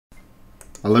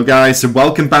Hello guys, and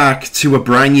welcome back to a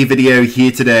brand new video here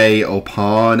today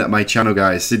upon my channel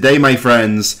guys. Today my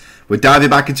friends, we're diving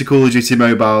back into Call of Duty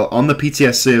Mobile on the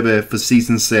PTS server for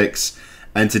Season 6,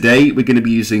 and today we're going to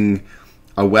be using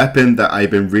a weapon that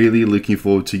I've been really looking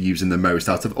forward to using the most.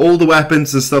 Out of all the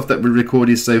weapons and stuff that we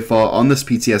recorded so far on this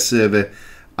PTS server,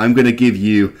 I'm going to give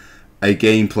you a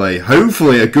gameplay,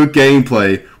 hopefully a good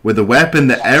gameplay, with a weapon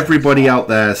that everybody out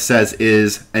there says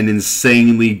is an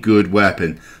insanely good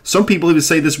weapon. Some people even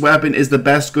say this weapon is the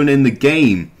best gun in the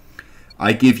game.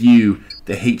 I give you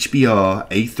the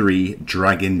HBRa3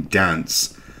 Dragon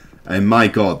Dance. And my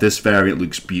god, this variant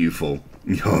looks beautiful.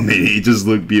 You know what I mean? It does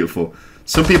look beautiful.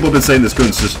 Some people have been saying this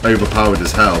gun's just overpowered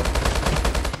as hell.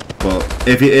 But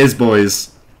if it is,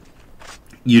 boys,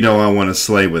 you know I want to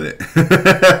slay with it.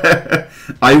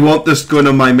 I want this gun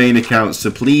on my main account,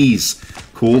 so please,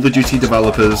 Call of Duty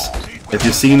developers, if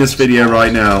you're seeing this video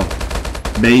right now,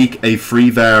 make a free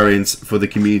variant for the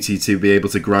community to be able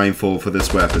to grind for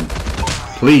this weapon.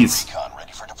 Please,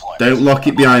 don't lock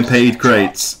it behind paid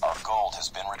crates.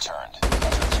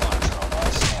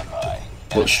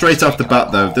 But straight off the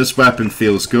bat though, this weapon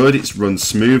feels good, it's run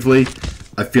smoothly,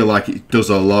 I feel like it does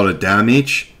a lot of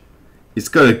damage. It's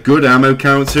got a good ammo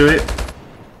count to it.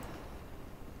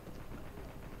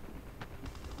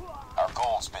 Our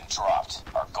gold's been dropped.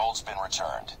 Our gold's been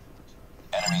returned.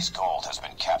 Enemy's gold has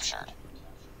been captured.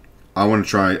 I want to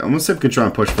try. I'm going to see if we can try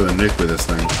and push for the nuke with this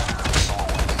thing.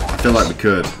 I feel like we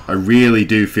could. I really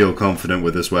do feel confident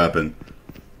with this weapon.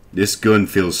 This gun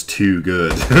feels too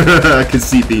good. I can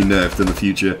see it being nerfed in the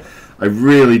future. I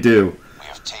really do.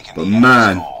 But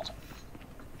man,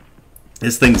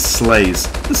 this thing slays.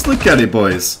 Just look at it,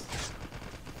 boys.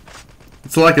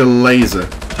 It's like a laser.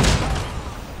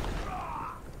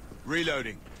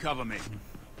 Reloading. Cover me.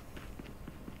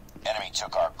 Enemy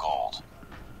took our gold.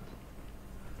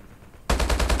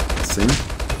 See?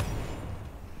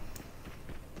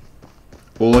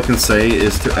 All I can say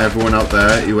is to everyone out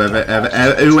there,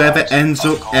 whoever ends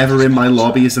up ever in my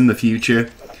lobbies in the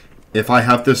future, if I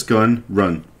have this gun,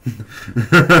 run.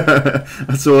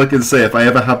 That's all I can say. If I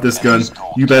ever have this gun,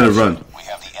 you better run.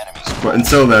 But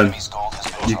until then,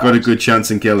 you've got a good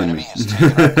chance in killing me.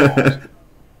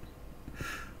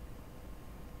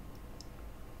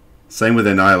 Same with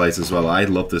Annihilate as well. I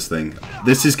love this thing.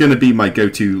 This is going to be my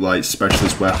go-to like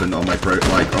specialist weapon on my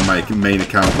main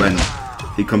account when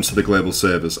it comes to the global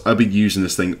servers. I'll be using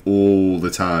this thing all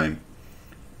the time.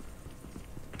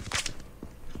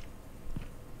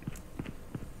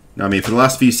 Now, I mean, for the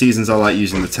last few seasons, I like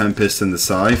using the Tempest and the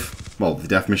Scythe. Well, the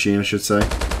Death Machine, I should say.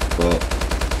 But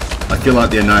I feel like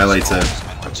the Annihilator,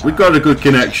 we've got a good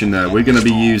connection there. We're going to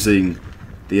be using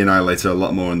the Annihilator a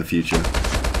lot more in the future.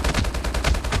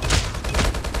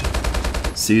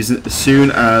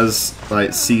 Soon as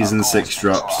like Season 6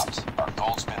 drops,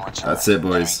 that's it,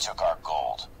 boys.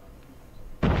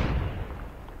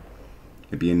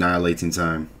 It'd be annihilating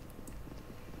time.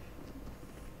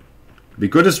 It'd be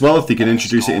good as well if they could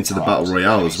introduce it into the Battle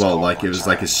Royale as well, like it was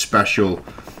like a special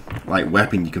like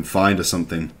weapon you can find or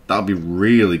something. That'd be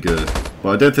really good. But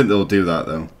I don't think they'll do that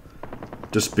though,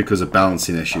 just because of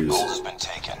balancing issues. Gold has been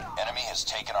taken. Enemy has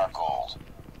taken our gold.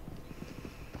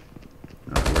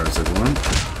 Alright, where is everyone?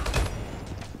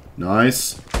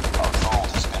 Nice. Our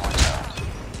gold has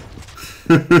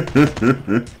been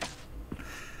returned.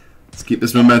 Let's keep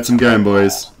this momentum going,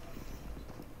 boys.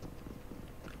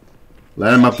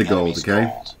 Let him have the gold,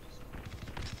 okay?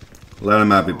 Let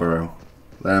him have it, bro.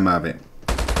 Let him have it.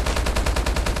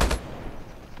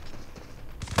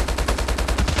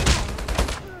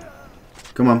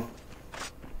 Come on.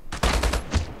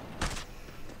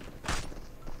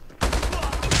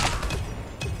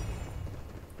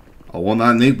 I want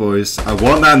that nuke, boys. I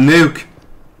want that nuke.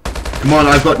 Come on,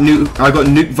 I've got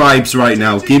nuke vibes right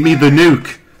now. Give me the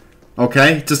nuke.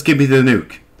 Okay? Just give me the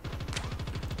nuke.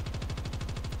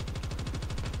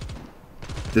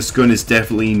 This gun is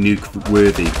definitely nuke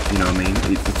worthy, you know what I mean?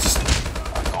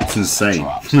 It's insane.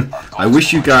 I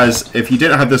wish you guys, if you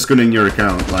didn't have this gun in your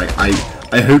account, like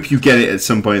I hope you get it at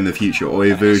some point in the future, or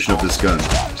a version of this gun,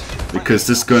 because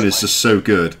this gun is just so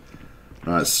good.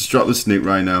 Alright, let's just drop this nuke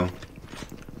right now.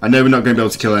 I know we're not going to be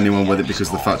able to kill anyone with it because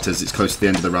the fact is it's close to the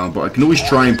end of the round, but I can always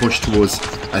try and push towards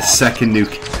a second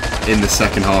nuke in the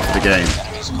second half of the game.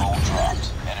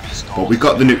 But we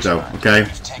got the nuke though, okay?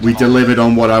 We delivered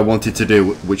on what I wanted to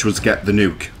do, which was get the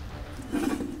nuke.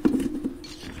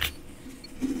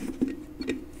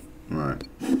 Right.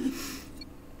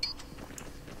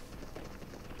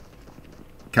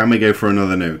 Can we go for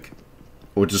another nuke?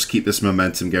 Or just keep this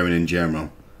momentum going in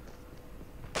general?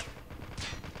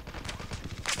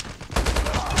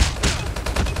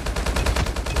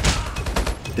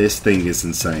 This thing is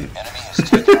insane. Enemy has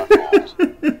taken our gold.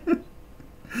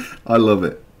 I love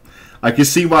it. I can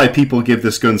see why people give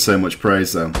this gun so much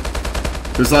praise though.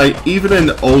 Because like, even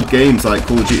in old games like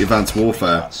Call of Duty Advanced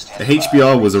Warfare, the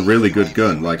HBR was a really good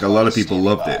gun. Like, a lot of people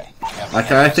loved it.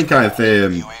 Like, I think I've,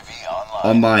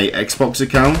 on my Xbox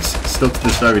account, still to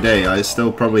this very day, I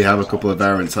still probably have a couple of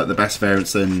variants, like the best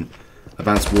variants in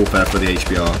Advanced Warfare for the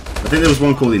HBR. I think there was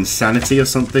one called Insanity or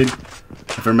something,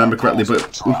 if I remember correctly,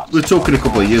 but we're talking a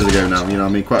couple of years ago now, you know what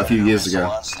I mean, quite a few years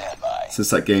ago since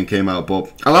that game came out.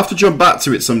 But I'll have to jump back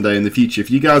to it someday in the future.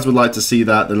 If you guys would like to see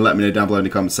that, then let me know down below in the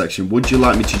comment section. Would you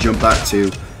like me to jump back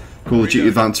to Call of Duty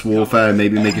Advanced Warfare and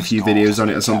maybe make a few videos on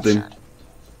it or something?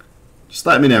 Just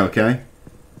let me know, okay?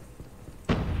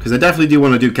 Because I definitely do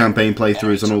want to do campaign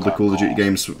playthroughs on all the Call of Duty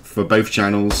games for both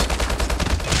channels.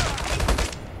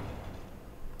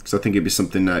 Because I think it'd be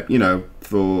something that, you know,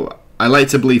 I like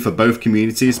to believe for both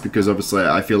communities, because obviously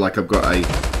I feel like I've got a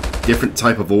different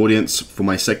type of audience for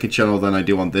my second channel than I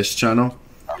do on this channel.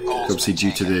 Obviously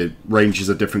due to the ranges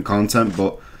of different content,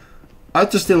 but I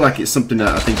just feel like it's something that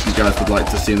I think you guys would like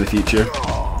to see in the future.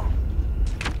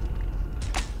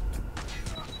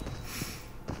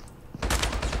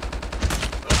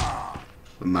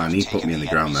 But man, he put me in the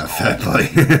ground there, fair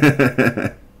play.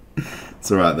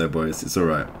 It's alright though, boys, it's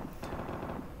alright.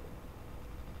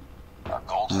 Our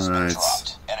gold has been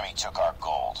dropped. Enemy took our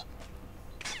gold.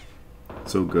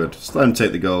 It's all good. Just let him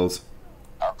take the gold.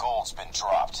 Our gold's been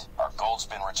dropped. Our gold's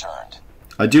been returned.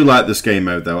 I do like this game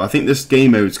mode though. I think this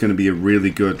game mode is going to be a really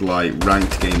good, like,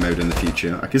 ranked game mode in the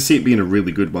future. I can see it being a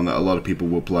really good one that a lot of people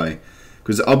will play.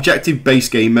 Because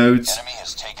objective-based game modes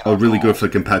are really good for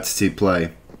competitive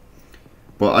play.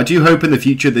 But I do hope in the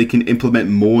future they can implement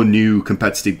more new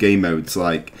competitive game modes,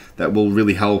 like, that will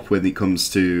really help when it comes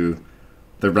to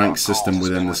the rank system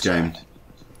within this game.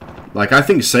 Like, I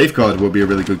think Safeguard will be a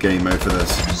really good game mode for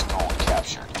this. Enemy's gold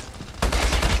captured.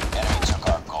 Enemy took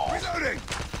our gold. Reloading.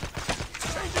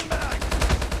 Changing mag.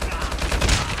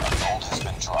 Our gold has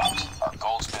been dropped. Our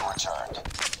gold's been returned.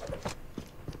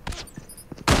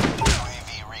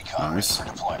 UAV recon Nice. for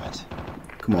deployment.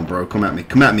 Come on, bro. Come at me.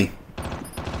 Come at me.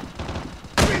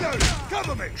 Reloading.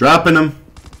 Cover me. Dropping them.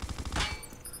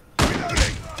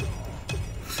 Reloading.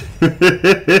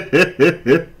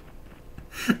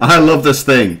 I love this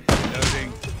thing.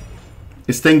 Reloading.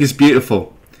 This thing is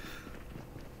beautiful.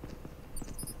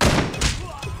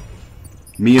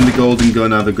 Me and the golden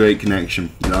gun have a great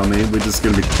connection. You know what I mean? We're just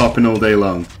going to be popping all day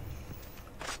long.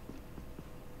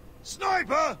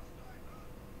 Sniper.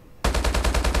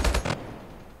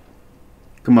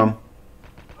 Come on.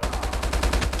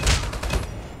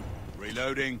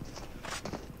 Reloading.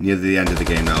 Near the end of the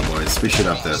game now, boys. We should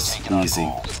have this.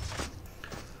 Easy.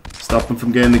 Stop them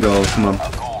from getting the goal. Come on.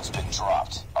 Our gold's been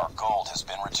dropped. Our gold has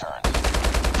been returned.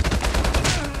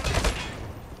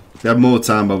 If we had more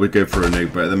time, I would go for a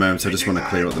nuke, but at the moment I just want to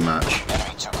clear up the match.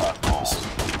 Enemy took our gold.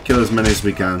 Kill as many as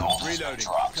we can. Gold has been Reloading.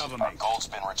 dropped. Cover me. Our gold's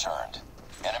been returned.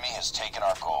 Enemy has taken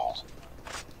our gold.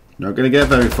 Not going to get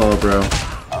very far, bro.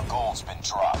 Our gold's been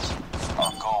dropped.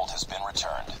 Our gold has been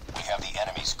returned. We have the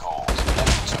enemy's gold.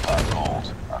 Enemy took our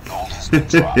gold. Our gold has been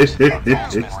dropped. Our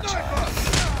gold's been returned.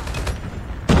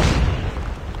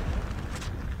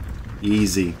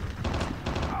 Easy.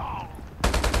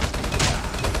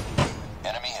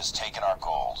 Enemy has taken our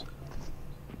gold.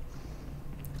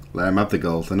 Let them have the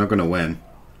gold. They're not going to win.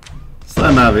 Just let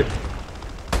them have it.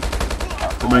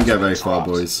 They won't get very far,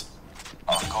 boys.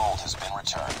 Our gold has been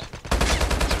returned.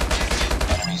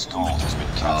 Enemy's gold has been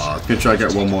captured. Oh, I'm going to try to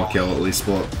get one more kill at least,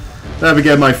 but there we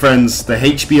go, my friends. The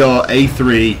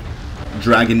HBRa3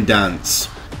 Dragon Dance.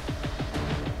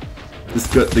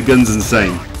 The gun's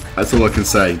insane. That's all I can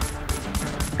say.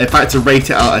 If I had to rate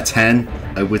it out of 10,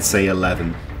 I would say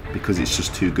 11. Because it's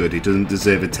just too good. It doesn't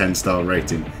deserve a 10-star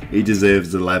rating. It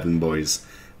deserves 11, boys.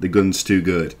 The gun's too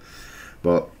good.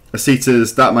 But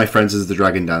Acetas, that, my friends, is the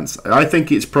Dragon Dance. I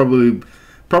think it's probably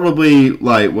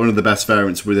like one of the best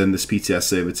variants within this PTS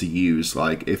server to use.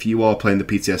 Like, if you are playing the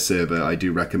PTS server, I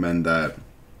do recommend that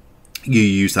you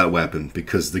use that weapon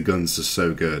because the guns are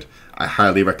so good. I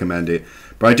highly recommend it.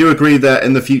 But I do agree that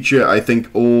in the future, I think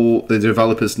all the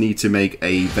developers need to make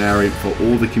a variant for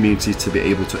all the communities to be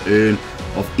able to earn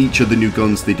off each of the new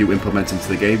guns they do implement into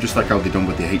the game, just like how they've done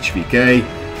with the HVK.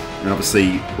 And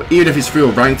obviously, even if it's through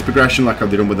a ranked progression, like how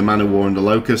they've done with the Man of War and the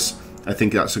Locust, I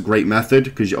think that's a great method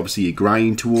because obviously you're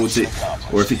grinding towards it.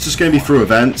 Or if it's just going to be through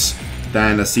events,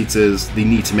 then Acetas, they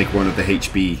need to make one of the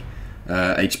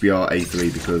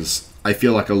HBRa3 because I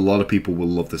feel like a lot of people will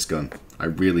love this gun. I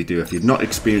really do. If you've not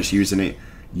experienced using it,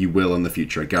 you will in the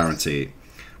future, I guarantee it.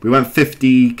 We went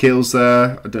 50 kills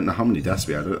there. I don't know how many deaths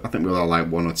we had. I think we were like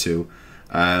 1 or 2.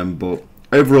 But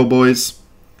overall, boys,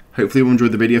 hopefully you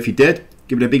enjoyed the video. If you did,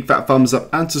 give it a big fat thumbs up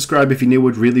and subscribe if you're new.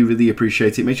 Would really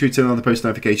appreciate it. Make sure you turn on the post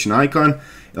notification icon.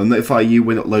 It'll notify you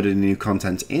when uploading new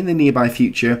content in the nearby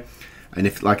future. And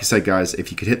if, like I said, guys,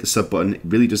 if you could hit the sub button, it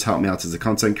really does help me out as a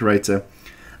content creator.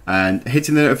 And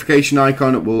hitting the notification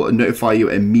icon will notify you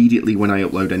immediately when I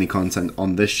upload any content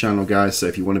on this channel, guys. So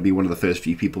if you want to be one of the first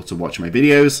few people to watch my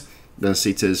videos, then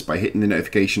see it is by hitting the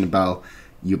notification bell,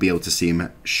 you'll be able to see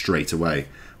them straight away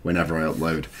whenever I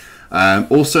upload.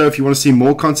 Also, if you want to see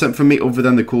more content from me other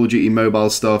than the Call of Duty Mobile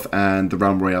stuff and the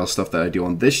Realm Royale stuff that I do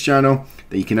on this channel,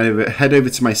 then you can head over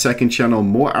to my second channel,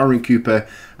 More Arron Cooper.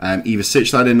 Either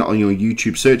search that in on your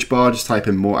YouTube search bar, just type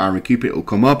in More Arron Cooper, it'll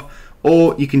come up,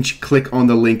 or you can click on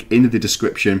the link in the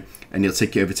description and it'll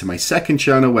take you over to my second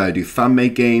channel where I do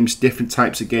fan-made games, different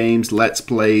types of games, let's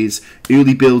plays,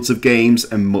 early builds of games,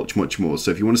 and much more.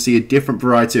 So if you want to see a different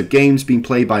variety of games being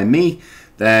played by me,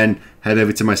 then head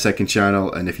over to my second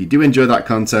channel. And if you do enjoy that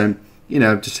content, you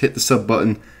know, just hit the sub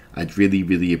button. I'd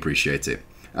really appreciate it.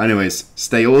 Anyways,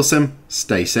 stay awesome,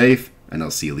 stay safe, and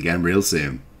I'll see you again real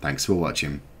soon. Thanks for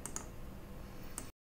watching.